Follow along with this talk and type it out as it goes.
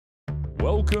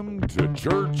Welcome to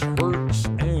Church Hurts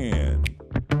and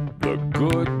the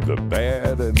good, the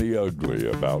bad, and the ugly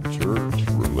about church,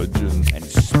 religion, and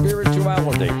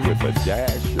spirituality with a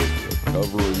dash of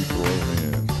recovery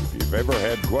thrown in. If you've ever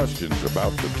had questions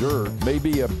about the church,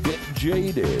 maybe a bit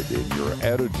jaded in your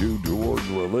attitude toward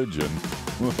religion,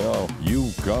 well,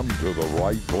 you've come to the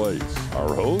right place.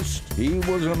 Our host, he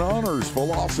was an honors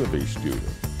philosophy student,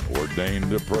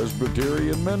 ordained a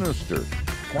Presbyterian minister,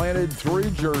 planted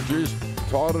 3 churches,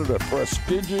 taught at a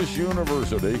prestigious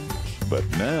university, but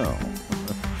now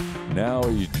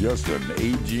he's just an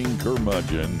aging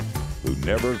curmudgeon who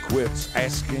never quits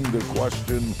asking the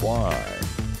question why.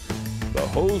 The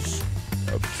host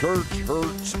of Church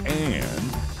Hurts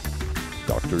and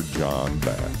Dr. John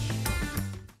Bash.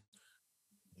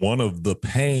 One of the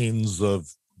pains of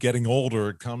getting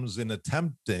older comes in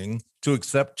attempting to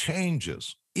accept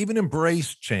changes, even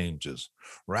embrace changes,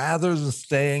 rather than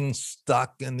staying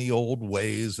stuck in the old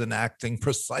ways and acting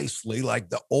precisely like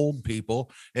the old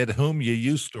people at whom you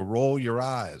used to roll your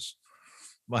eyes.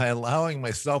 By allowing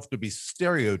myself to be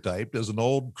stereotyped as an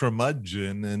old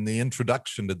curmudgeon in the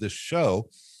introduction to this show,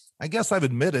 I guess I've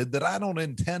admitted that I don't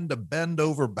intend to bend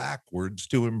over backwards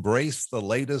to embrace the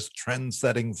latest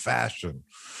trend-setting fashion.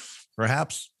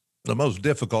 Perhaps the most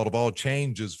difficult of all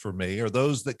changes for me are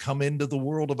those that come into the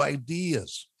world of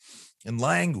ideas and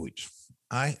language.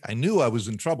 I knew I was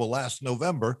in trouble last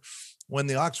November when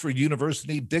the Oxford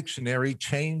University Dictionary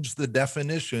changed the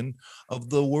definition of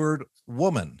the word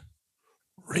woman.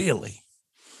 Really?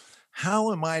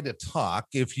 How am I to talk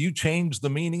if you change the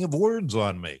meaning of words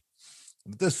on me?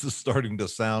 This is starting to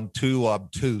sound too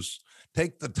obtuse.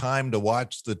 Take the time to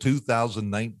watch the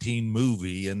 2019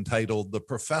 movie entitled The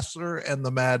Professor and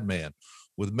the Madman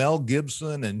with Mel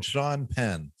Gibson and Sean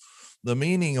Penn. The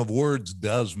meaning of words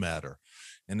does matter,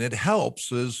 and it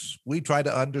helps as we try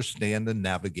to understand and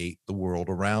navigate the world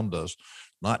around us,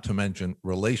 not to mention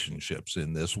relationships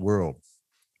in this world.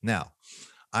 Now,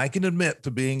 I can admit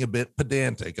to being a bit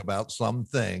pedantic about some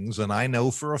things, and I know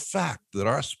for a fact that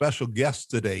our special guest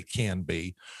today can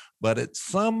be, but at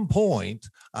some point,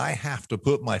 I have to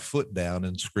put my foot down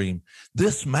and scream,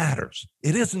 this matters.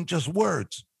 It isn't just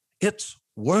words, it's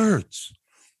words.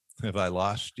 Have I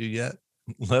lost you yet?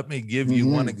 Let me give you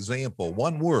one example,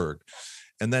 one word,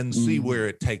 and then see where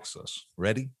it takes us.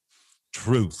 Ready?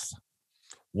 Truth.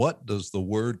 What does the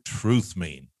word truth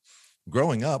mean?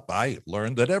 Growing up, I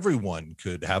learned that everyone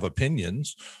could have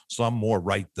opinions, some more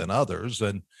right than others,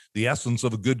 and the essence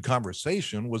of a good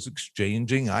conversation was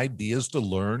exchanging ideas to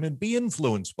learn and be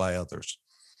influenced by others.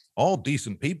 All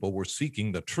decent people were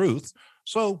seeking the truth,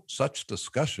 so such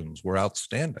discussions were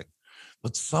outstanding.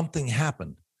 But something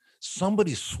happened.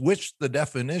 Somebody switched the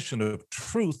definition of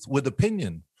truth with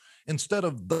opinion. Instead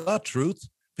of the truth,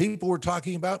 people were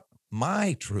talking about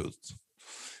my truth.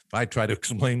 If I try to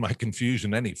explain my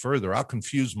confusion any further, I'll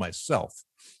confuse myself.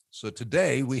 So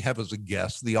today we have as a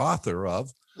guest the author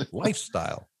of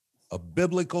Lifestyle, a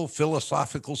biblical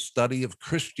philosophical study of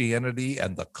Christianity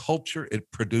and the culture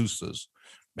it produces.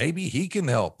 Maybe he can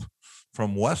help.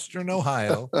 From Western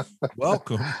Ohio,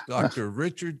 welcome Dr.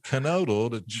 Ricard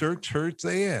Knodel to Church Hurts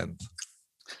and.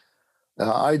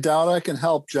 I doubt I can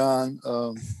help, John.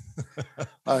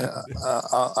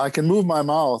 I can move my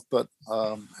mouth, but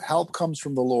help comes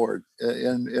from the Lord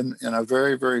in a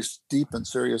very, very deep and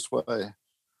serious way.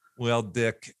 Well,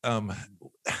 Dick,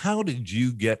 how did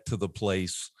you get to the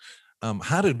place?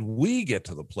 How did we get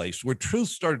to the place where truth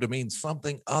started to mean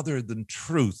something other than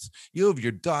truth? You have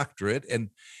your doctorate, and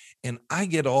I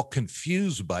get all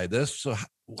confused by this. So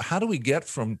how do we get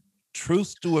from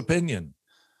truth to opinion?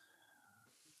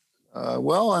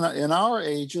 Well, in our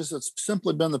ages, it's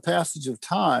simply been the passage of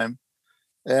time,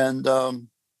 and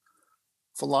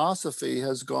philosophy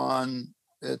has gone.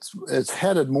 It's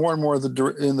headed more and more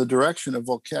in the direction of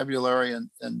vocabulary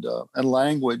and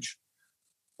language.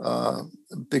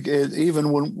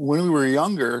 Even when we were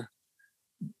younger,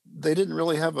 they didn't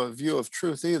really have a view of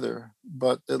truth either,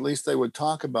 but at least they would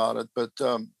talk about it. But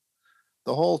the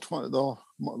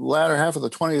latter half of the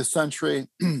 20th century,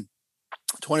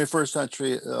 21st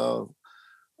century,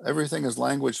 everything is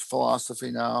language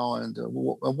philosophy now. And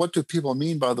what do people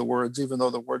mean by the words, even though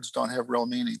the words don't have real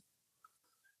meaning?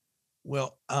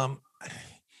 Well, I've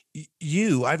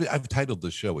titled the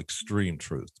show Extreme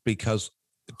Truth because,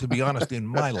 to be honest, in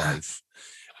my life,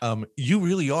 you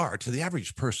really are, to the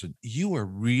average person, you are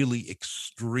really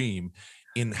extreme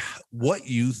in what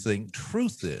you think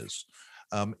truth is.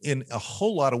 in a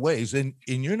whole lot of ways. And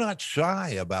you're not shy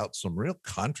about some real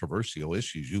controversial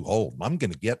issues you hold. I'm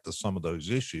going to get to some of those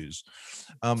issues.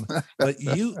 But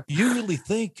you really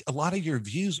think a lot of your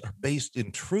views are based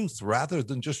in truth rather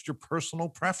than just your personal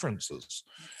preferences.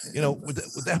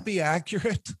 Would that be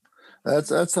accurate?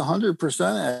 That's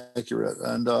 100% accurate.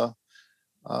 And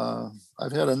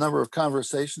I've had a number of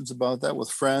conversations about that with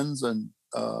friends, and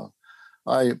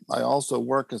I also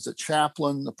work as a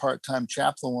chaplain, a part-time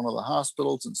chaplain in one of the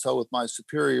hospitals, and so with my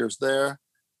superiors there,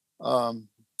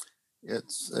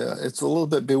 it's a little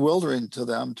bit bewildering to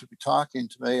them to be talking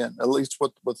to me, and at least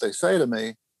what they say to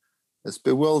me, it's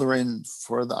bewildering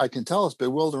I can tell it's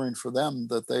bewildering for them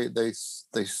that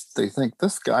they think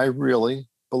this guy really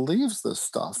believes this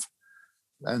stuff,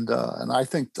 and I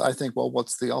think well,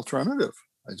 what's the alternative?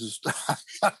 I just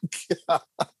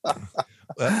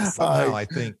somehow I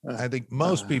think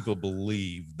most people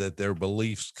believe that their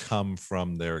beliefs come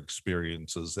from their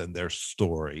experiences and their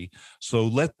story. So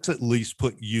let's at least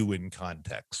put you in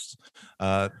context.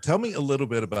 Tell me a little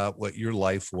bit about what your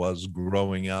life was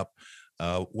growing up.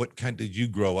 What kind did you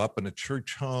grow up in a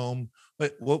church home?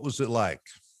 What was it like?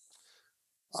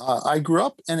 I grew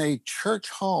up in a church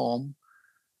home,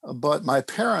 but my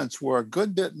parents were a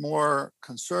good bit more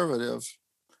conservative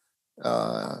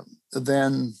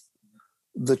than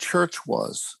the church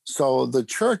was. So the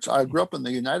church, I grew up in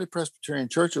the United Presbyterian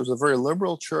Church. It was a very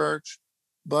liberal church,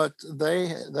 but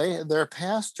their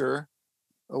pastor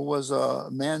was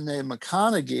a man named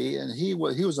McConaughey, and he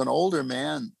was an older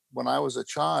man when I was a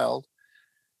child,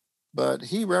 but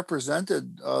he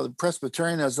represented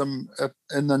Presbyterianism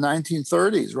in the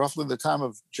 1930s, roughly the time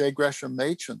of J. Gresham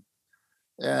Machen.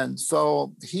 And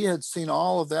so he had seen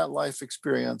all of that life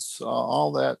experience,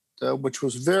 all that, which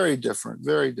was very different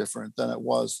than it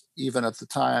was even at the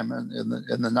time. And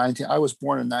I was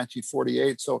born in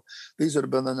 1948, so these would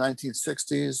have been the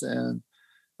 1960s. And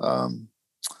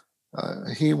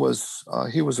he was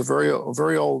a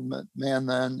very old man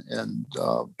then, and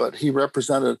but he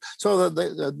represented. So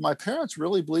that my parents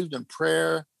really believed in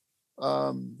prayer.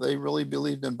 They really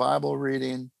believed in Bible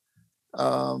reading.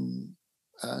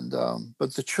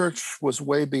 But the church was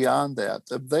way beyond that.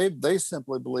 They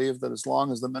simply believed that as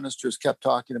long as the ministers kept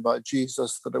talking about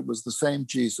Jesus, that it was the same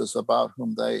Jesus about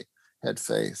whom they had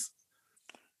faith.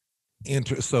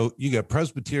 So you got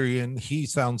Presbyterian. He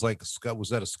sounds like was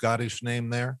that a Scottish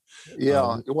name there?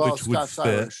 Yeah, well,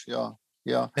 Scots-Irish.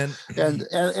 Yeah. And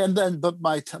then, but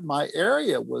my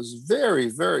area was very,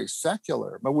 very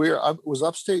secular. But I was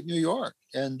upstate New York,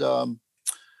 and I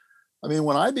mean,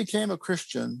 when I became a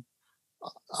Christian,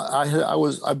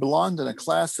 I belonged in a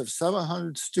class of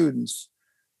 700 students,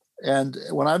 and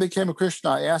when I became a Christian,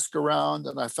 I asked around,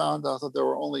 and I found out that there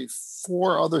were only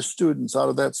 4 other students out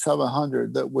of that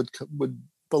 700 that would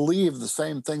believe the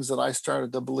same things that I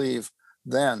started to believe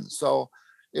then. So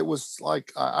it was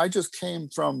like I just came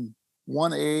from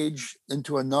one age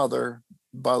into another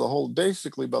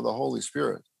basically by the Holy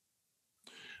Spirit.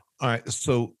 All right,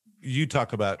 so you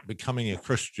talk about becoming a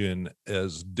Christian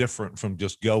as different from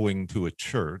just going to a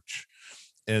church.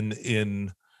 And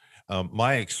in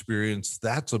my experience,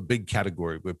 that's a big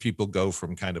category where people go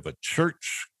from kind of a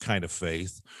church kind of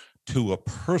faith to a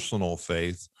personal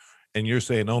faith. And you're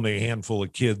saying only a handful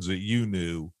of kids that you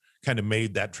knew kind of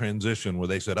made that transition where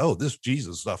they said, oh, this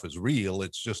Jesus stuff is real.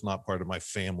 It's just not part of my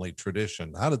family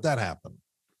tradition. How did that happen?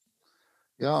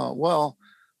 Yeah, well,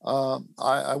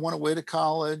 I went away to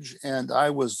college, and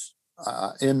I was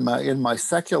in my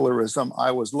secularism.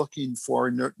 I was looking for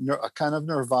a kind of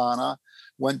nirvana.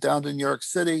 Went down to New York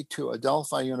City to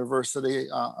Adelphi University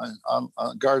on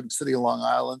Garden City, Long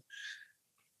Island,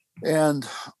 and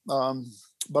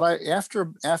but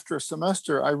after a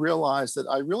semester, I realized that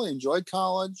I really enjoyed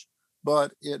college,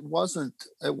 but it wasn't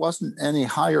any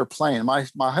higher plane. My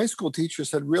high school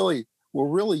teachers were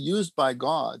really used by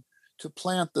God to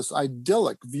plant this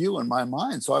idyllic view in my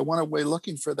mind. So I went away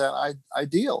looking for that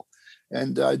ideal,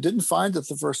 and I didn't find it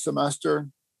the first semester.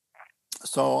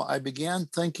 So I began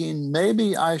thinking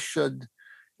maybe I should,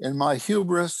 in my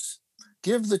hubris,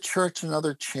 give the church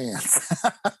another chance.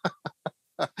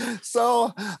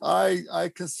 So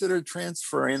I considered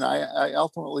transferring. I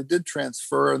ultimately did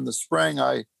transfer in the spring.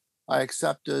 I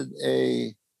accepted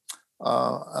a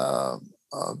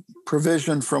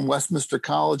provision from Westminster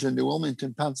College in New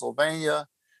Wilmington, Pennsylvania.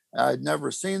 I'd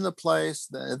never seen the place.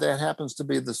 That happens to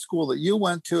be the school that you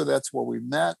went to. That's where we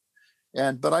met.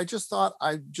 But I just thought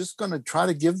I'm just going to try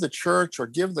to give the church or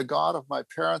give the God of my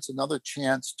parents another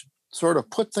chance to sort of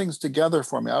put things together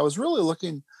for me. I was really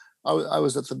looking, I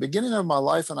was at the beginning of my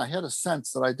life, and I had a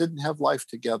sense that I didn't have life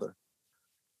together.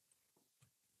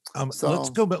 Let's So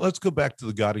go back to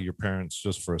the God of your parents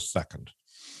just for a second,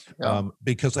 yeah.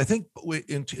 because I think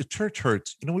in church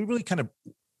hurts. We really kind of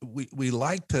we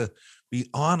like to be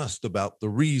honest about the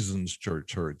reasons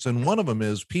church hurts, and one of them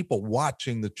is people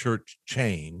watching the church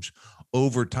change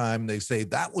over time. They say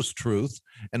that was truth,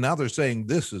 and now they're saying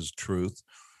this is truth.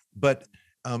 But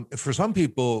for some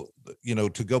people,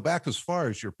 to go back as far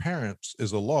as your parents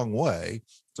is a long way,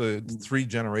 so 3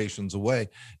 generations away.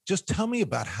 Just tell me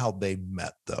about how they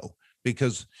met, though,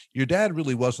 because your dad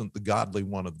really wasn't the godly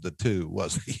one of the two,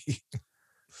 was he?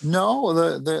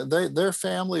 No, their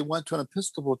family went to an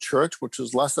Episcopal church, which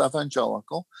was less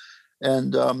evangelical,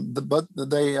 and but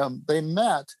they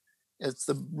met. It's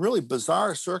the really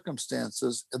bizarre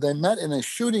circumstances. They met in a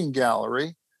shooting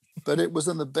gallery, but it was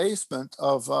in the basement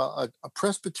of a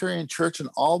Presbyterian church in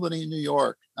Albany, New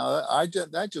York. Now,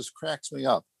 that just cracks me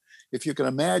up. If you can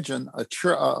imagine a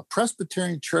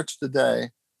Presbyterian church today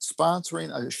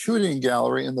sponsoring a shooting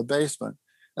gallery in the basement.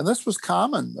 And this was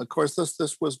common. Of course,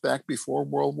 this was back before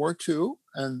World War II,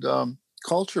 and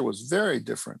culture was very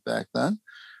different back then.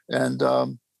 And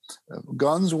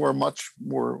guns were not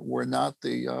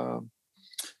the,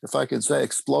 if I can say,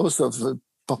 explosive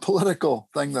political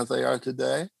thing that they are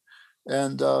today.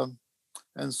 And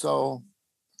so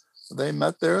they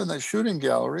met there in that shooting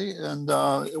gallery, and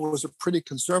it was a pretty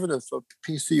conservative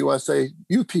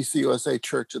UPCUSA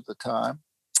church at the time.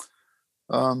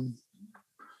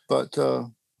 But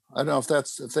I don't know if that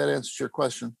answers your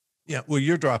question. Yeah, well,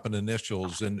 you're dropping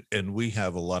initials, and we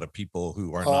have a lot of people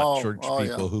who are not church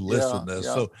people who listen to this.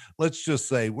 Yeah. So let's just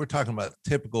say we're talking about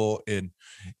typical in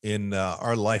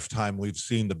our lifetime. We've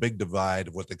seen the big divide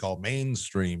of what they call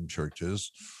mainstream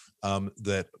churches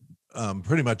that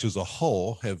pretty much as a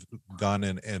whole have gone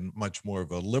in much more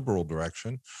of a liberal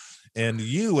direction. And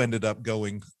you ended up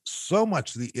going so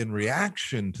much in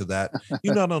reaction to that.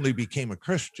 You not only became a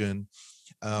Christian,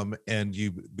 and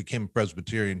you became a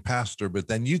Presbyterian pastor, but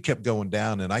then you kept going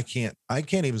down, and I can't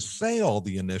even say all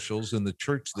the initials in the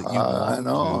church that you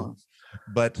belong to.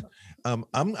 But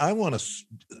I want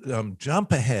to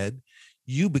jump ahead.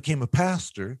 You became a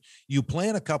pastor. You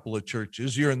plant a couple of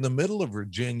churches. You're in the middle of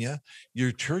Virginia.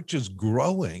 Your church is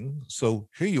growing. So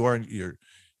here you are. You're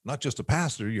not just a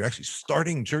pastor. You're actually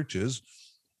starting churches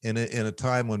in a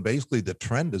time when basically the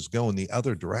trend is going the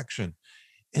other direction.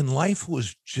 And life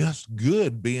was just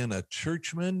good being a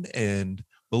churchman and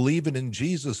believing in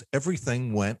Jesus.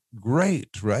 Everything went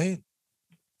great, right?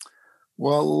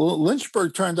 Well,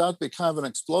 Lynchburg turned out to be kind of an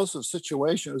explosive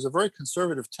situation. It was a very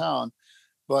conservative town,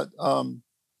 but I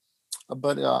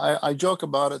joke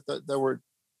about it that there were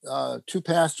 2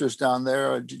 pastors down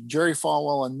there, Jerry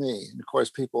Falwell and me. And of course,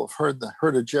 people have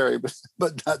heard of Jerry,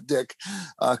 but not Dick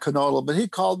Knodel. But he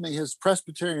called me his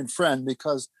Presbyterian friend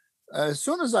because as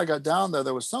soon as I got down there,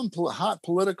 there was some hot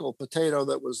political potato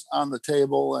that was on the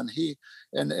table, and he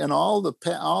and all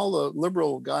the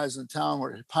liberal guys in town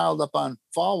were piled up on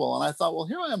Falwell. And I thought, well,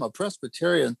 here I am, a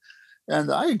Presbyterian,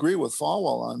 and I agree with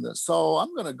Falwell on this, so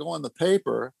I'm going to go in the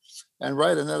paper and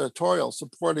write an editorial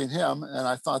supporting him. And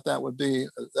I thought that would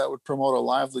promote a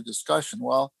lively discussion.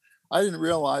 Well, I didn't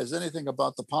realize anything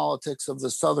about the politics of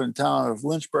the southern town of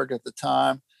Lynchburg at the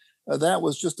time. That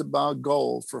was just about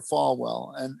gold for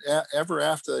Falwell. And ever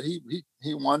after that,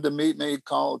 he wanted to meet me,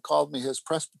 called me his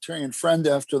Presbyterian friend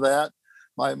after that.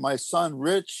 My son,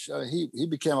 Rich, he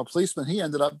became a policeman. He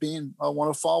ended up being one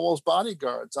of Falwell's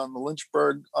bodyguards on the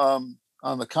Lynchburg, on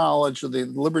the college of the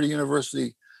Liberty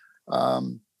University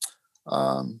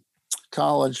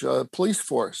college police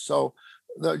force. So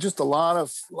just a lot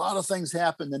of things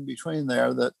happened in between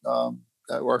there that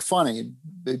were funny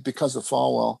because of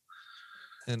Falwell.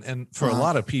 And for a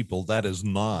lot of people, that is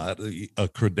not a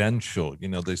credential.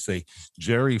 They say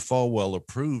Jerry Falwell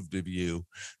approved of you.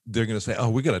 They're going to say, oh,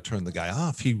 we got to turn the guy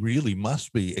off. He really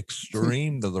must be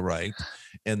extreme to the right.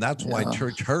 And that's why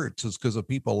church hurts, is because of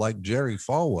people like Jerry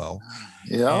Falwell.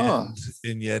 Yeah.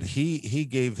 And yet he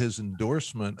gave his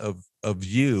endorsement of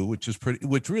you, which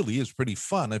really is pretty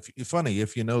funny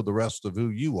if you know the rest of who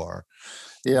you are.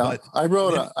 Yeah. But I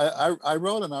wrote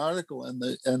an article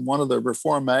in one of the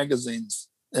Reform magazines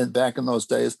back in those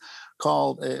days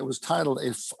it was titled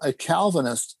a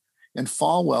Calvinist in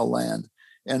Falwell Land.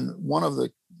 And one of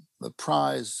the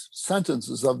prize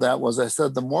sentences of that was, I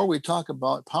said, the more we talk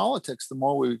about politics, the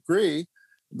more we agree.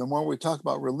 The more we talk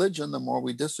about religion, the more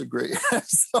we disagree.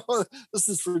 So this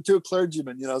is for 2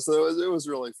 clergymen, so it was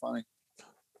really funny.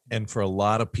 And for a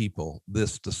lot of people,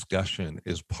 this discussion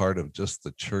is part of just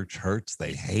the church hurts.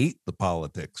 They hate the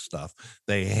politics stuff.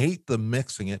 They hate the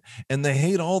mixing it, and they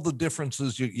hate all the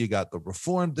differences. You got the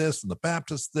Reformed this and the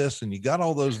Baptist this, and you got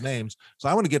all those names. So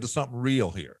I want to get to something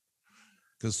real here.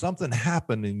 because something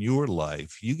happened in your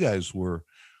life. You guys were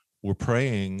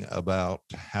praying about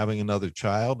having another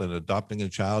child and adopting a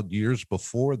child years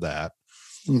before that.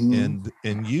 And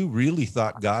you really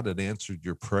thought God had answered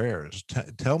your prayers.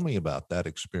 Tell me about that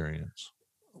experience.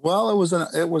 Well, it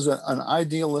was an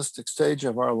idealistic stage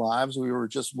of our lives.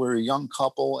 We're a young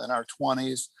couple in our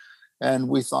 20s, and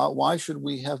we thought, why should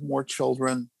we have more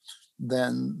children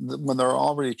than when there are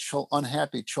already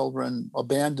unhappy children,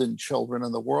 abandoned children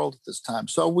in the world at this time?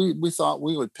 So we thought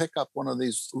we would pick up one of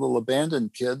these little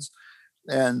abandoned kids,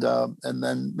 and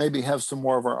then maybe have some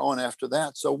more of our own after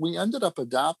that. So we ended up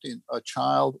adopting a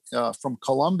child from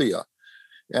Colombia,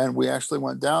 and we actually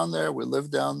went down there. We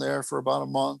lived down there for about a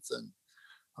month, and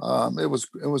it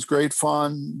was great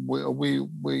fun. We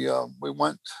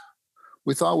went.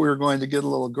 We thought we were going to get a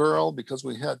little girl because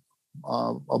we had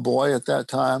a boy at that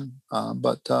time,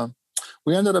 but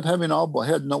we ended up having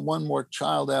one more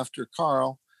child after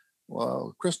Carl,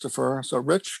 Christopher. So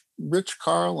Rich,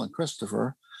 Carl, and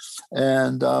Christopher.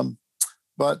 And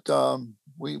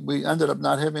we ended up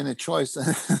not having a choice.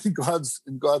 In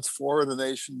God's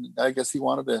foreordination, I guess He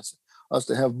wanted us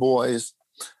to have boys,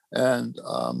 and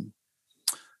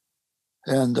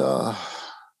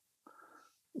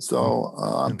so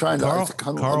I'm trying to.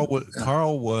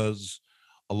 Carl was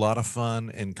a lot of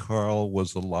fun, and Carl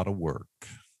was a lot of work,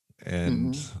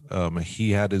 and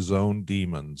he had his own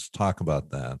demons. Talk about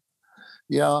that.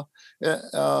 Yeah.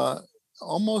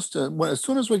 Almost as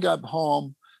soon as we got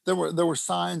home, there were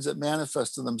signs that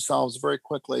manifested themselves very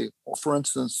quickly. For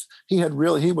instance, he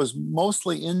was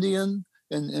mostly Indian.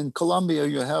 In Colombia,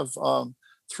 you have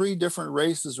 3 different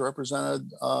races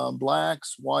represented: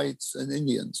 blacks, whites, and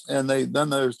Indians. And then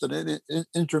there's the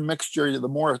intermixture. The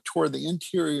more toward the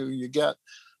interior you get,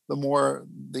 the more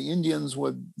the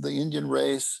Indian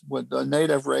race, the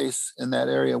native race in that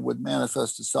area would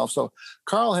manifest itself. So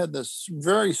Carl had this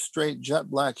very straight jet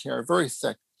black hair, very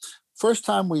thick. First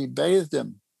time we bathed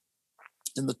him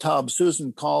in the tub,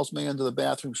 Susan calls me into the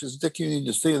bathroom. She says, "Dick, you need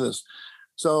to see this."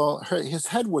 So his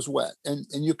head was wet, and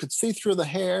you could see through the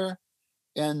hair,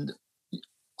 and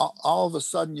all of a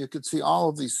sudden you could see all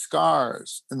of these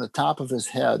scars in the top of his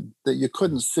head that you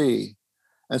couldn't see.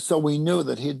 And so we knew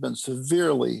that he'd been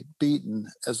severely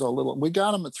beaten we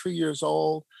got him at 3 years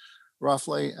old,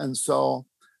 roughly. And so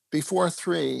before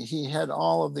 3, he had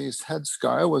all of these head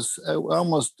scars. It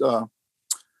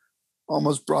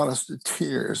almost brought us to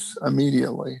tears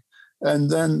immediately. And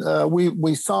then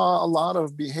we saw a lot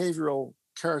of behavioral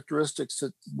characteristics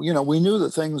that, we knew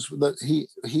the things that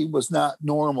he was not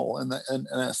normal in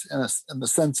the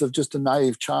sense of just a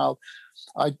naive child.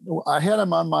 I had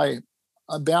him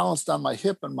balanced on my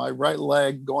hip and my right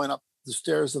leg going up the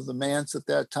stairs of the manse at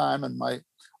that time, and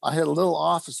I had a little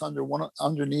office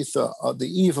underneath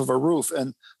the eave of a roof,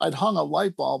 and I'd hung a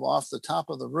light bulb off the top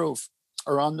of the roof,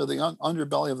 or under the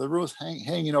underbelly of the roof,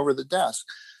 hanging over the desk.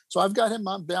 So I've got him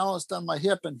balanced on my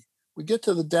hip, and we get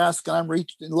to the desk, and I'm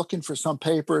looking for some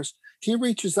papers. He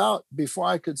reaches out before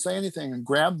I could say anything and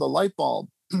grabbed the light bulb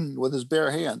with his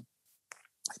bare hand.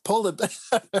 Pulled it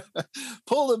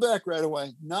back right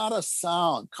away. Not a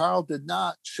sound. Carl did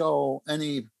not show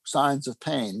any signs of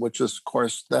pain, which is, of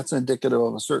course, that's indicative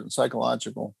of a certain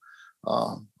psychological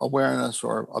awareness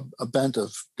or a bent of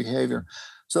behavior.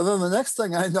 So then the next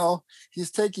thing I know, he's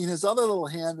taking his other little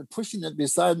hand and pushing it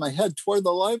beside my head toward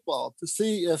the light bulb to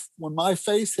see if, when my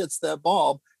face hits that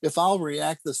bulb, if I'll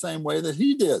react the same way that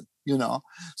he did,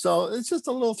 So it's just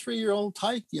a little 3-year-old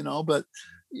tyke, but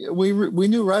we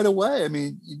knew right away. I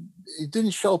mean, he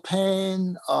didn't show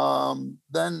pain.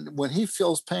 Then when he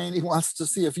feels pain, he wants to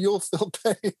see if you'll feel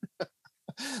pain.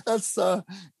 That's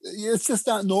it's just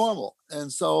not normal. And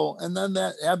then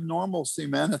that abnormalcy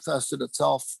manifested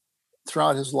itself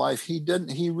throughout his life.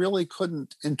 He really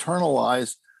couldn't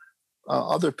internalize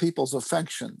other people's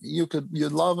affection. You'd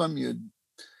love him,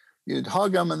 you'd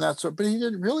hug him and that sort, but he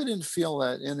didn't feel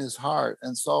that in his heart.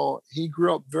 And so he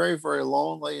grew up very, very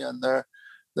lonely, and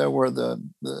there were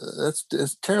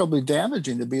it's terribly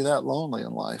damaging to be that lonely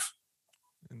in life.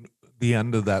 The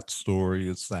end of that story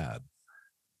is sad.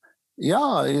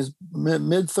 Yeah, he's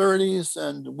mid-30s,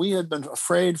 and we had been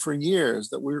afraid for years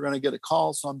that we were going to get a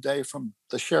call someday from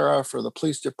the sheriff or the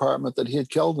police department that he had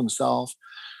killed himself,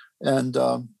 and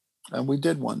we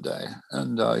did one day.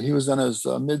 And he was in his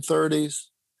mid-30s,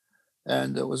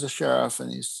 and it was a sheriff,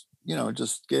 and he's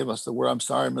just gave us the word, "I'm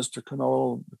sorry, Mr.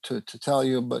 Knodel, to tell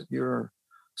you, but your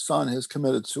son has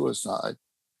committed suicide."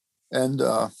 And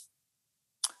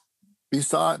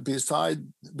beside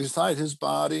his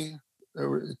body, there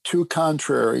were 2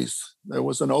 contraries. There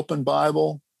was an open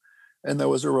Bible, and there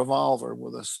was a revolver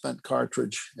with a spent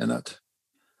cartridge in it.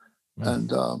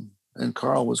 Mm. and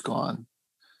Carl was gone.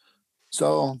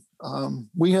 So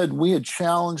we had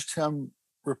challenged him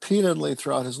repeatedly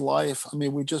throughout his life. I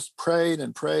mean, we just prayed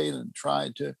and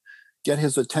tried to get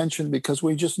his attention because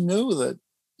we just knew that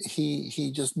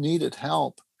he just needed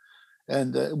help,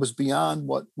 and it was beyond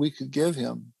what we could give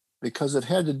him because it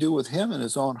had to do with him and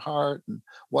his own heart and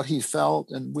what he felt.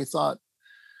 And we thought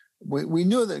we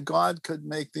knew that God could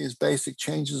make these basic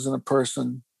changes in a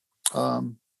person,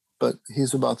 but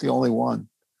he's about the only one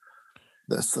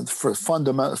that's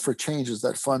for changes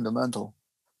that fundamental.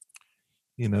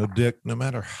 You know, Dick, no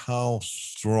matter how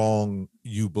strong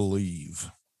you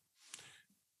believe,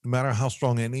 no matter how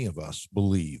strong any of us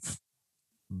believe,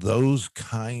 those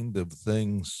kind of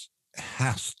things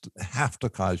have to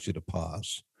cause you to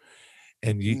pause.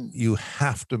 And you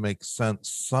have to make sense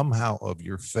somehow of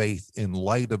your faith in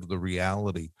light of the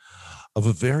reality of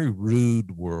a very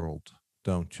rude world,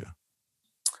 don't you?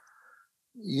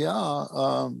 Yeah,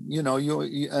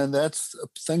 and that's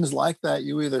things like that.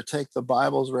 You either take the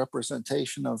Bible's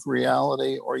representation of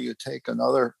reality, or you take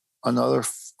another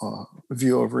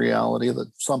view of reality,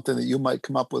 that something that you might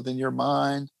come up with in your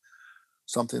mind,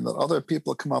 something that other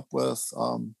people come up with.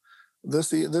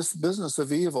 This business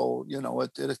of evil,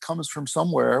 it comes from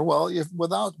somewhere. Well, if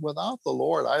without the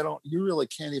Lord, you really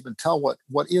can't even tell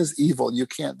what is evil. You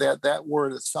can't. That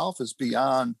word itself is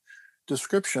beyond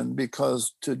description,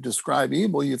 because to describe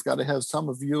evil, you've got to have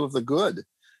some view of the good.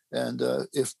 And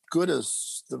if good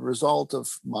is the result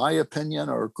of my opinion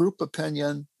or group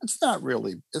opinion, it's not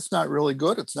really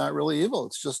good. It's not really evil.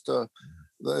 It's just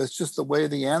the way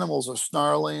the animals are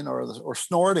snarling or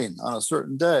snorting on a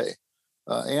certain day.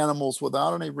 Animals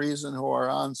without any reason who are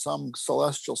on some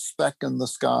celestial speck in the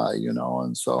sky,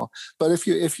 and so. But if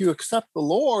you accept the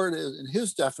Lord in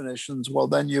His definitions, well,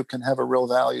 then you can have a real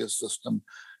value system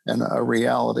and a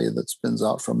reality that spins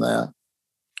out from that.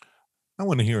 I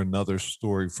want to hear another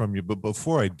story from you, but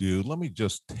before I do, let me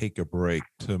just take a break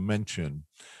to mention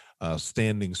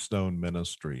Standing Stone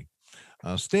Ministry.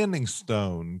 Standing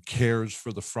Stone cares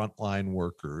for the frontline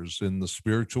workers in the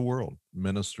spiritual world,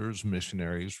 ministers,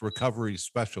 missionaries, recovery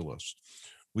specialists.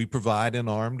 We provide an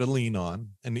arm to lean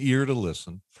on, an ear to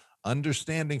listen,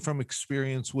 understanding from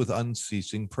experience with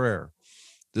unceasing prayer.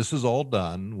 This is all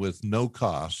done with no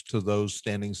cost to those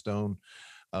Standing Stone,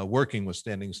 working with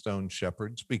Standing Stone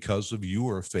shepherds because of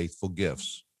your faithful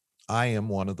gifts. I am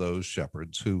one of those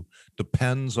shepherds who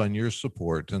depends on your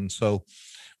support, and so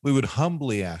we would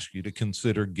humbly ask you to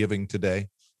consider giving today.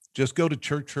 Just go to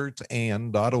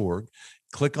churchhurtsand.org,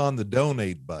 click on the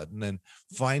donate button, and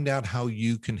find out how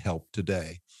you can help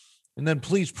today. And then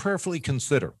please prayerfully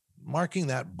consider marking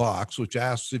that box which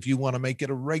asks if you want to make it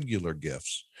a regular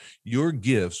gift. Your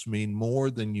gifts mean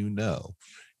more than you know,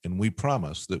 and we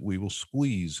promise that we will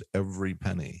squeeze every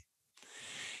penny.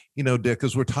 Dick,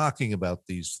 as we're talking about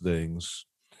these things,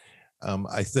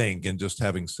 I think, and just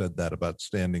having said that about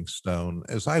Standing Stone,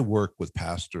 as I work with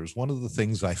pastors, one of the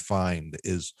things I find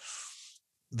is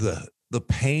the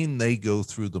pain they go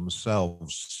through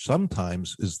themselves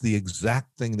sometimes is the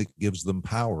exact thing that gives them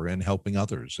power in helping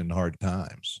others in hard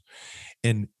times.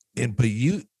 But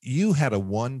you had a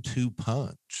 1-2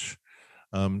 punch.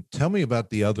 Tell me about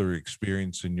the other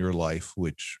experience in your life,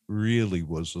 which really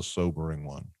was a sobering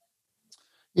one.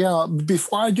 Yeah,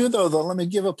 before I do though, let me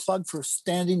give a plug for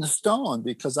Standing Stone,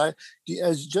 because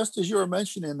just as you were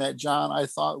mentioning that, John, I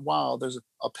thought, wow, there's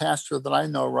a pastor that I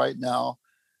know right now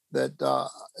that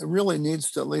really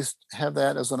needs to at least have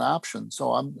that as an option.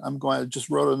 So I'm going to just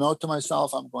wrote a note to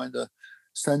myself. I'm going to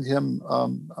send him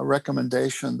a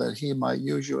recommendation that he might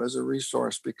use you as a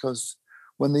resource, because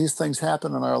when these things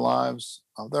happen in our lives,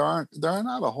 there are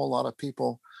not a whole lot of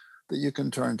people that you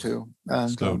can turn to.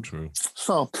 And so true.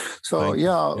 So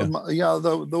yeah.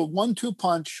 The 1-2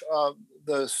 punch.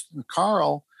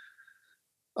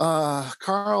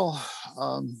 Carl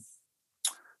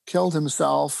killed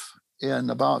himself in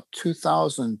about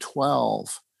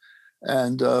 2012,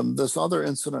 and this other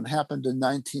incident happened in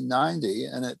 1990,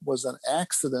 and it was an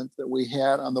accident that we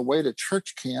had on the way to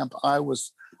church camp. I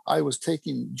was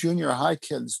taking junior high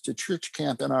kids to church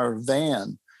camp in our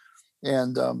van,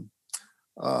 and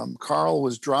Carl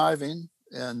was driving,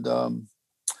 and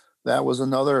that was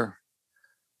another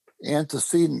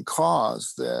antecedent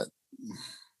cause that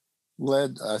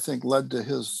led to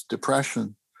his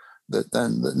depression. That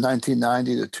then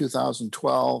 1990 to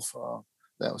 2012.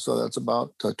 So that's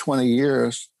about 20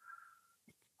 years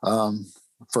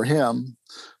for him.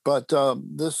 But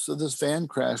this van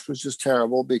crash was just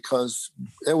terrible, because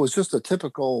it was just a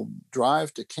typical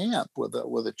drive to camp with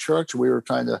a church. We were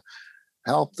trying to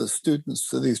help the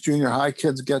students, these junior high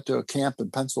kids, get to a camp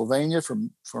in Pennsylvania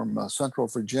from Central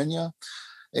Virginia.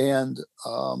 And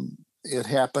it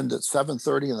happened at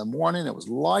 7:30 in the morning. It was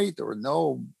light. There were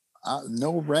no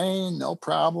rain, no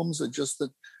problems. It just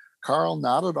that Carl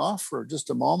nodded off for just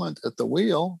a moment at the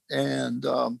wheel, and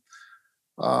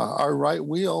our right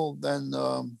wheel then.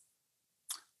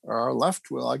 Our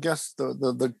left wheel, I guess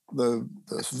the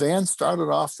van started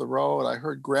off the road. I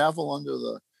heard gravel under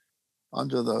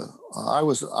the. I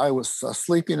was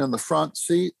sleeping in the front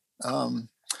seat.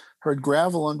 Heard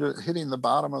gravel hitting the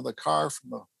bottom of the car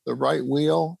from the right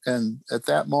wheel, and at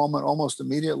that moment, almost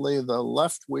immediately, the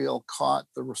left wheel caught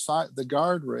the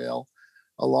guardrail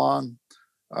along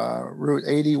Route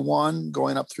 81,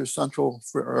 going up through central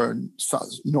Virginia,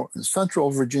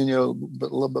 but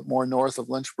a little bit more north of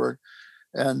Lynchburg.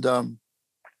 And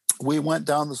we went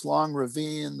down this long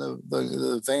ravine.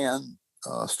 The van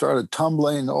started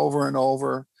tumbling over and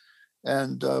over,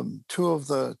 and two of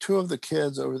the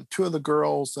kids, or two of the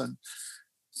girls, and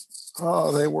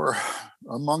they were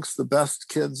amongst the best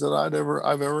kids that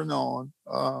I've ever known.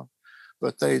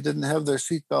 But they didn't have their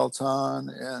seatbelts on,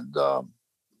 and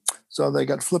so they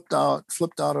got flipped out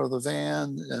of the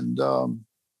van, and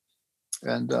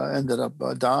ended up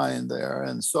dying there.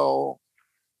 And so,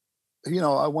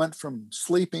 I went from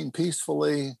sleeping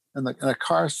peacefully in a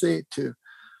car seat to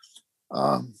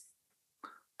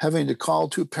having to call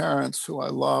two parents who I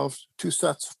loved, two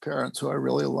sets of parents who I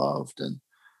really loved, and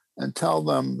tell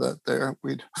them that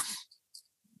we'd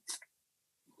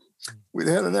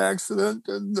had an accident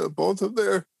and both of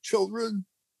their children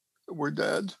were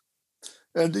dead.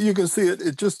 And you can see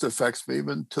it just affects me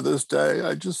even to this day.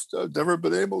 I just never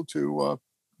been able to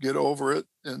get over it.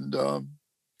 And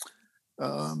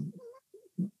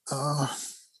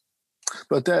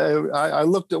but I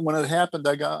looked at when it happened.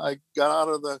 I got out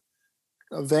of the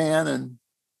van and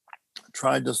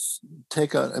tried to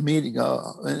take an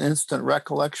instant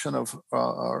recollection of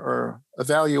or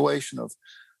evaluation of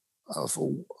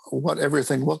what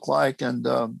everything looked like, and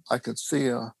I could see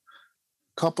a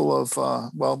couple of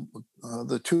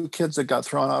the two kids that got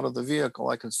thrown out of the vehicle.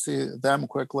 I could see them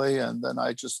quickly, and then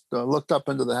I just looked up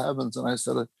into the heavens and I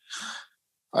said,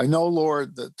 "I know,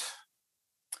 Lord, that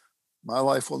my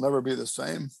life will never be the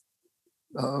same.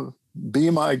 Be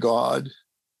my God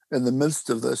in the midst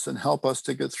of this and help us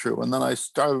to get through." And then I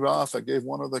started off, I gave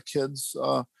one of the kids,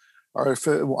 I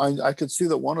could see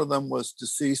that one of them was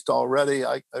deceased already.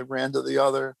 I ran to the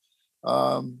other.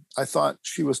 I thought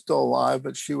she was still alive,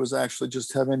 but she was actually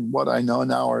just having what I know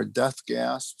now are death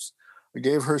gasps. I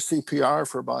gave her CPR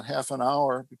for about half an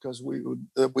hour because we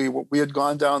had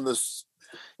gone down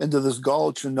into this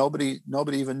gulch, and nobody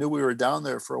even knew we were down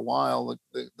there for a while.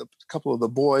 The couple of the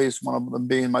boys, one of them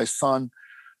being my son,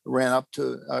 ran up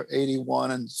to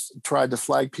 81 and tried to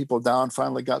flag people down,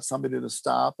 finally got somebody to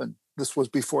stop. And this was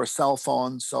before cell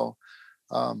phones, so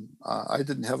I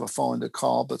didn't have a phone to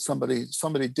call, but somebody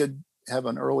did have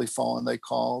an early phone. They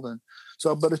called, and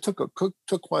so, but it took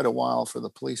quite a while for the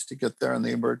police to get there in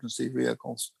the emergency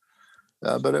vehicles.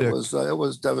 But it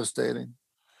was devastating.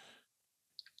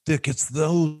 Dick, it's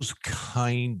those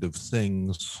kind of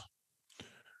things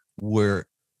where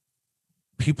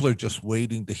people are just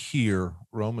waiting to hear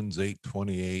Romans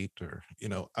 8:28, or,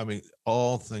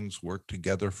 all things work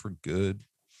together for good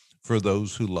for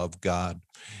those who love God.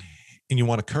 And you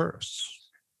want to curse.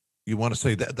 You want to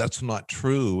say that's not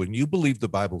true. And you believe the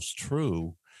Bible's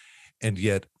true. And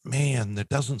yet, man, there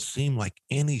doesn't seem like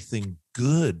anything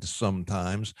good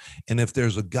sometimes. And if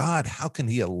there's a God, how can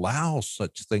he allow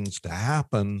such things to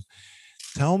happen?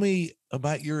 Tell me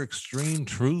about your extreme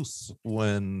truth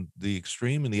when the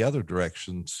extreme in the other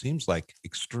direction seems like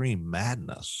extreme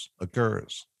madness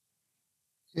occurs.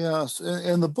 Yes.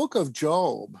 In the book of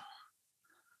Job,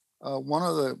 one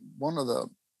of the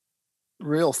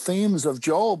real themes of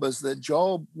Job is that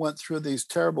Job went through these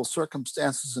terrible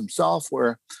circumstances himself,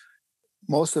 where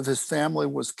most of his family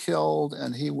was killed,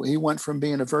 and he went from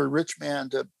being a very rich man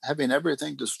to having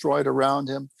everything destroyed around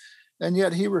him, and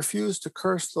yet he refused to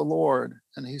curse the Lord.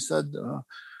 And he said, "The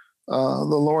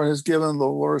Lord has given, the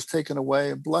Lord has taken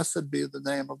away. Blessed be the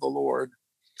name of the Lord."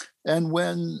 And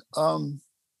when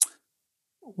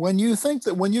you think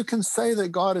that, when you can say that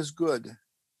God is good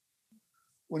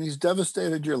when he's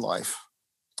devastated your life,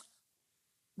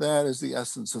 that is the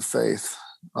essence of faith.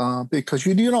 Because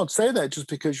you don't say that just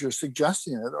because you're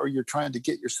suggesting it or you're trying to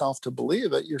get yourself to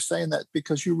believe it. You're saying that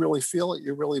because you really feel it,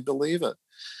 you really believe it.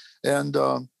 And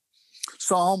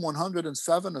Psalm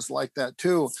 107 is like that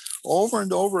too. Over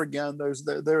and over again, there's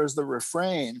the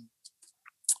refrain,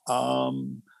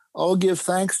 "Oh, give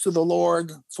thanks to the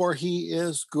Lord, for he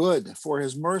is good, for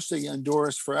his mercy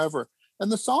endures forever."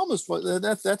 And the psalmist,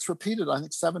 that's repeated, I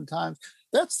think, 7 times.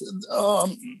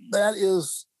 That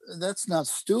is that's not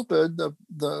stupid.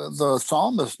 The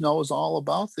psalmist knows all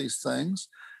about these things.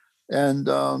 And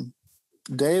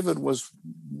David was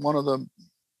one of the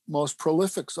most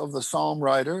prolific of the psalm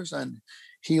writers, and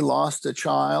he lost a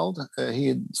child. He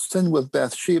had sinned with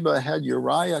Bathsheba, had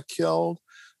Uriah killed.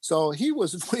 So he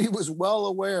was well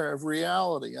aware of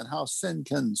reality and how sin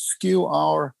can skew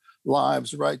our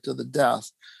lives right to the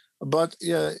death. But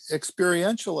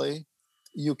experientially,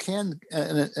 you can,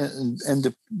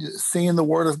 and seeing the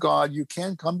Word of God, you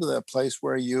can come to that place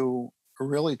where you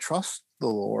really trust the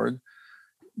Lord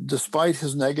despite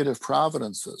his negative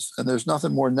providences. And there's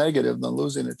nothing more negative than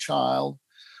losing a child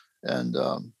and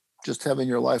just having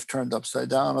your life turned upside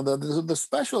down. And the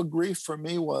special grief for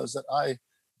me was that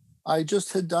I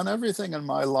just had done everything in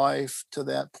my life to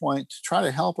that point to try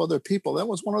to help other people. That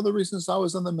was one of the reasons I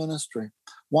was in the ministry,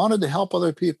 wanted to help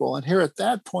other people. And here at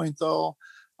that point, though,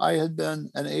 I had been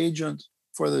an agent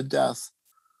for the death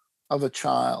of a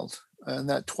child, and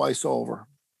that twice over.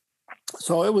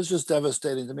 So it was just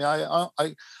devastating to me.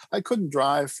 I couldn't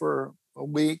drive for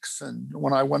weeks. And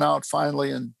when I went out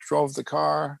finally and drove the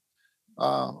car,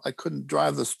 I couldn't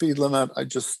drive the speed limit. I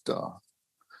just...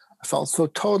 I felt so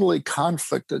totally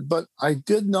conflicted, but I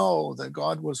did know that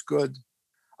God was good.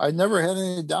 I never had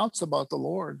any doubts about the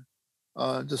Lord,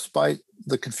 despite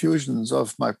the confusions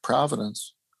of my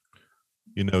providence.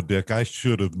 You know, Dick, I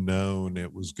should have known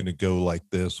it was going to go like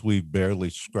this. We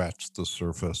barely scratched the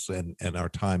surface, and our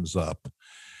time's up.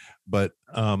 But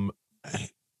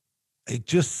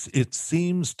it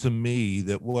seems to me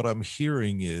that what I'm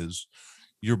hearing is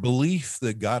your belief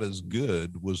that God is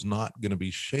good was not going to be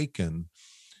shaken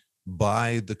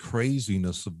by the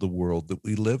craziness of the world that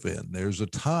we live in. There's a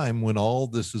time when all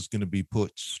this is going to be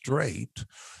put straight.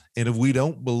 And if we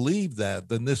don't believe that,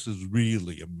 then this is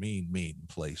really a mean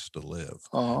place to live.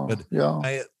 But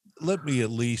yeah. Let me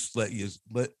at least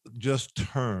just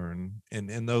turn,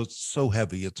 and though it's so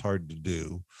heavy, it's hard to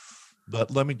do.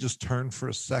 But let me just turn for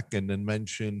a second and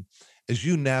mention, as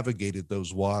you navigated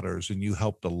those waters, and you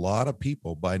helped a lot of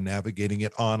people by navigating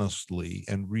it honestly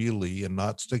and really, and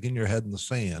not sticking your head in the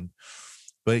sand.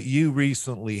 But you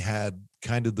recently had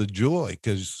kind of the joy,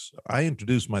 because I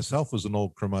introduced myself as an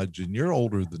old curmudgeon. You're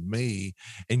older than me,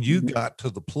 and you got to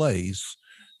the place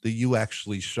that you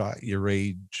actually shot your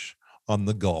age on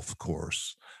the golf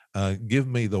course. Give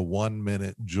me the 1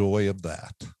 minute joy of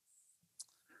that.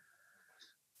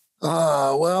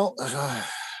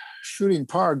 Shooting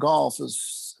par golf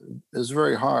is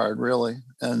very hard, really,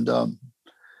 and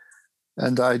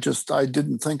I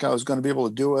didn't think I was going to be able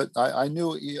to do it. I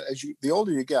knew the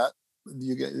older you get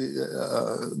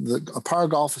a par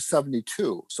golf is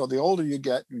 72. So the older you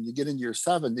get, when you get into your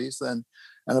 70s, then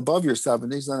and above your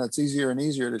 70s, then it's easier and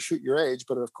easier to shoot your age.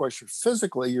 But of course,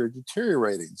 you're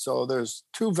deteriorating. So there's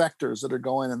two vectors that are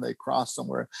going, and they cross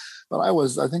somewhere. But I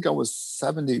think I was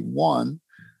 70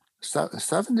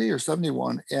 or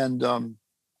 71, and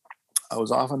I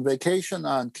was off on vacation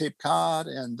on Cape Cod,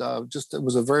 and it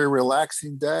was a very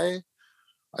relaxing day.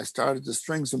 I started to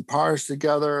string some pars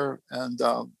together, and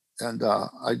there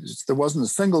wasn't a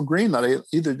single green that I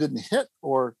either didn't hit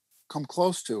or come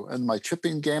close to. And my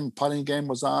chipping game, putting game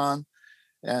was on,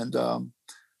 and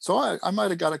so I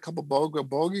might have got a couple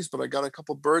bogeys, but I got a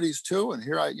couple birdies too. And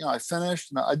here I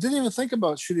finished, and I didn't even think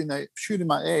about shooting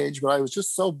my age, but I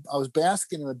was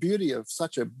basking in the beauty of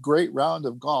such a great round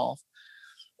of golf.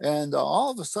 And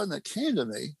all of a sudden it came to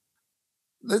me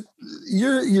that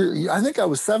I think I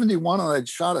was 71 and I'd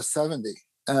shot a 70.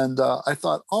 And I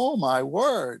thought, oh my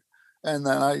word. And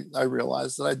then I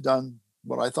realized that I'd done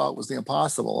what I thought was the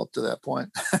impossible up to that point.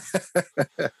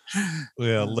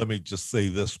 Well, let me just say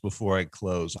this before I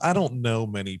close. I don't know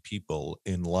many people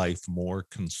in life more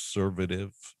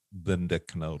conservative than Dick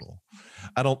Knodel.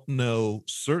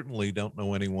 Certainly don't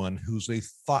know anyone who's a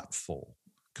thoughtful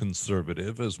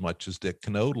conservative as much as Dick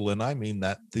Knodel, and I mean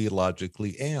that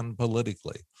theologically and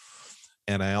politically.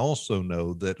 And I also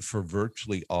know that for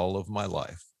virtually all of my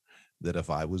life, that if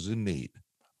I was in need,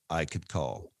 I could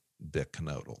call Dick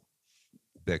Knodel.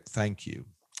 Dick, thank you.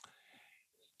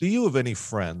 Do you have any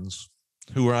friends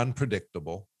who are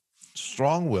unpredictable,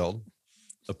 strong-willed,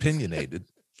 opinionated,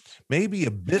 maybe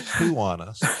a bit too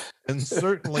honest, and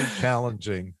certainly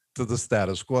challenging to the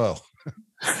status quo?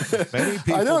 Many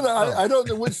people I don't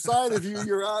know which side of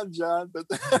you're on, John, but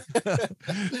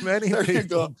many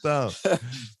people don't.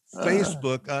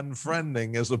 Facebook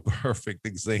unfriending is a perfect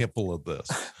example of this.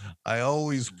 I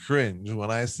always cringe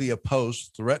when I see a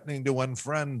post threatening to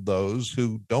unfriend those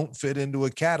who don't fit into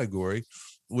a category,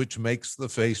 which makes the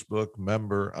Facebook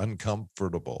member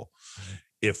uncomfortable.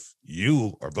 If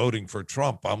you are voting for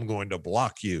Trump, I'm going to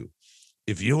block you.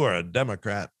 If you are a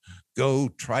Democrat, Go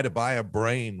try to buy a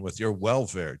brain with your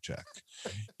welfare check.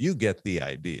 You get the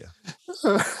idea.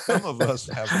 Some of us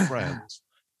have friends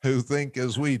who think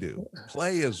as we do,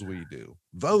 play as we do,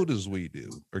 vote as we do,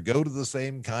 or go to the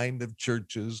same kind of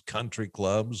churches, country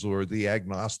clubs, or the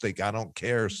agnostic I don't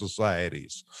care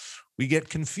societies. We get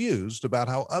confused about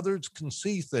how others can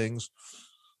see things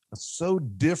so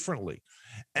differently,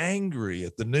 angry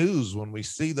at the news when we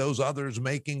see those others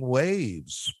making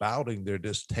waves, spouting their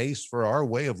distaste for our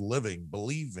way of living,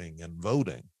 believing, and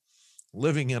voting.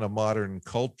 Living in a modern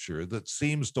culture that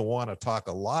seems to want to talk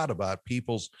a lot about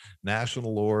people's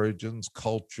national origins,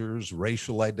 cultures,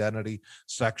 racial identity,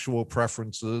 sexual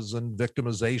preferences, and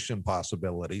victimization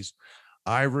possibilities,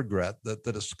 I regret that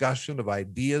the discussion of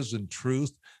ideas and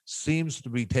truth seems to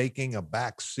be taking a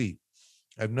back seat.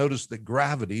 I've noticed that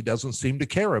gravity doesn't seem to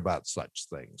care about such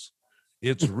things.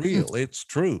 It's real, it's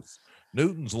truth.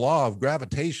 Newton's law of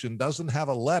gravitation doesn't have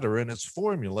a letter in its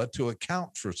formula to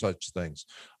account for such things.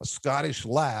 A Scottish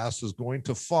lass is going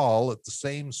to fall at the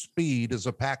same speed as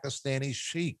a Pakistani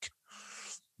sheik.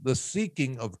 The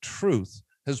seeking of truth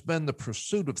has been the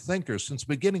pursuit of thinkers since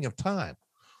the beginning of time.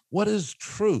 What is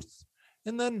truth?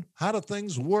 And then how do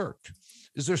things work?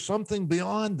 Is there something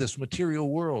beyond this material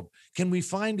world? Can we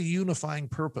find a unifying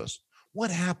purpose?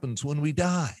 What happens when we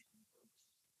die?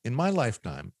 In my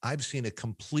lifetime, I've seen a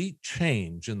complete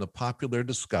change in the popular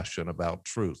discussion about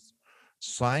truth.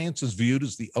 Science is viewed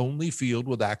as the only field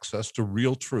with access to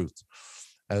real truth,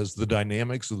 as the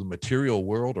dynamics of the material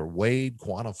world are weighed,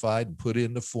 quantified, and put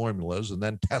into formulas, and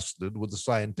then tested with the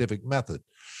scientific method.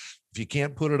 If you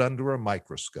can't put it under a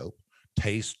microscope,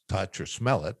 taste, touch, or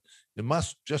smell it, it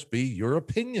must just be your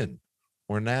opinion,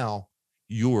 or now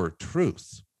your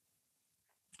truth.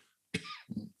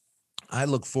 I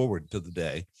look forward to the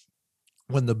day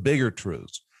when the bigger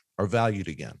truths are valued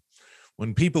again,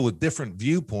 when people with different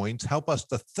viewpoints help us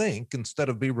to think instead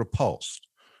of be repulsed.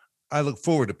 I look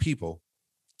forward to people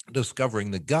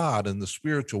discovering that God and the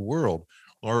spiritual world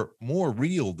are more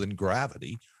real than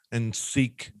gravity and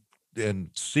seek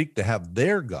to have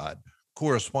their God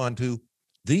correspond to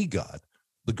the God,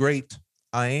 the great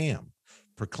I am,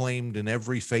 proclaimed in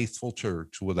every faithful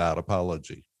church without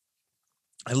apology.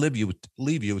 I leave you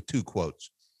with two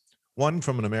quotes, one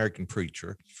from an American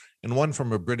preacher and one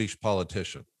from a British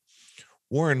politician.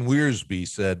 Warren Wiersbe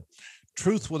said,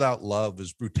 "Truth without love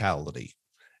is brutality,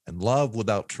 and love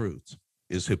without truth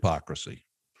is hypocrisy."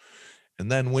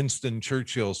 And then Winston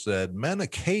Churchill said, "Men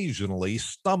occasionally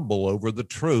stumble over the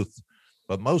truth,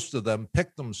 but most of them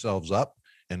pick themselves up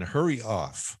and hurry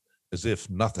off as if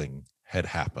nothing had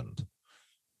happened."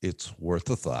 It's worth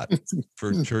a thought.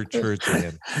 For Church Hurts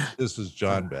And, this is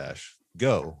John Bash.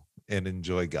 Go and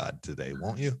enjoy God today,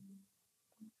 won't you?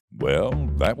 Well,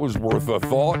 that was worth a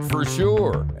thought for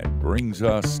sure, and brings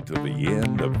us to the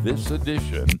end of this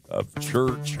edition of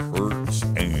Church Hurts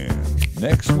And.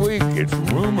 Next week, it's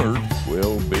rumored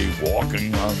we'll be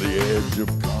walking on the edge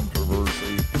of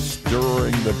controversy,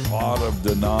 stirring the pot of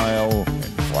denial,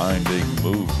 and finding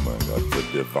movement of the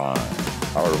divine.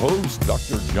 Our host,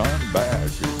 Dr. John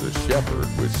Bash, is a shepherd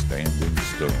with Standing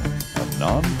Stone, a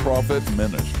nonprofit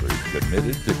ministry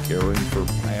committed to caring for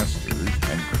pastors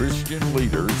and Christian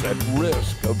leaders at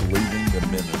risk of leaving the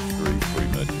ministry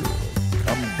prematurely.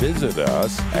 Come visit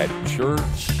us at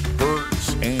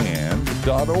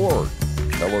churchhurtsand.org.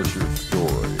 Tell us your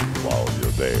story while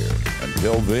you're there.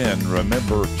 Until then,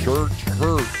 remember, church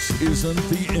hurts isn't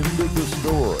the end of the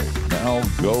story. Now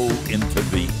go into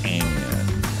the end.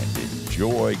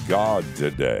 Enjoy God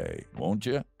today, won't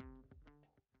you?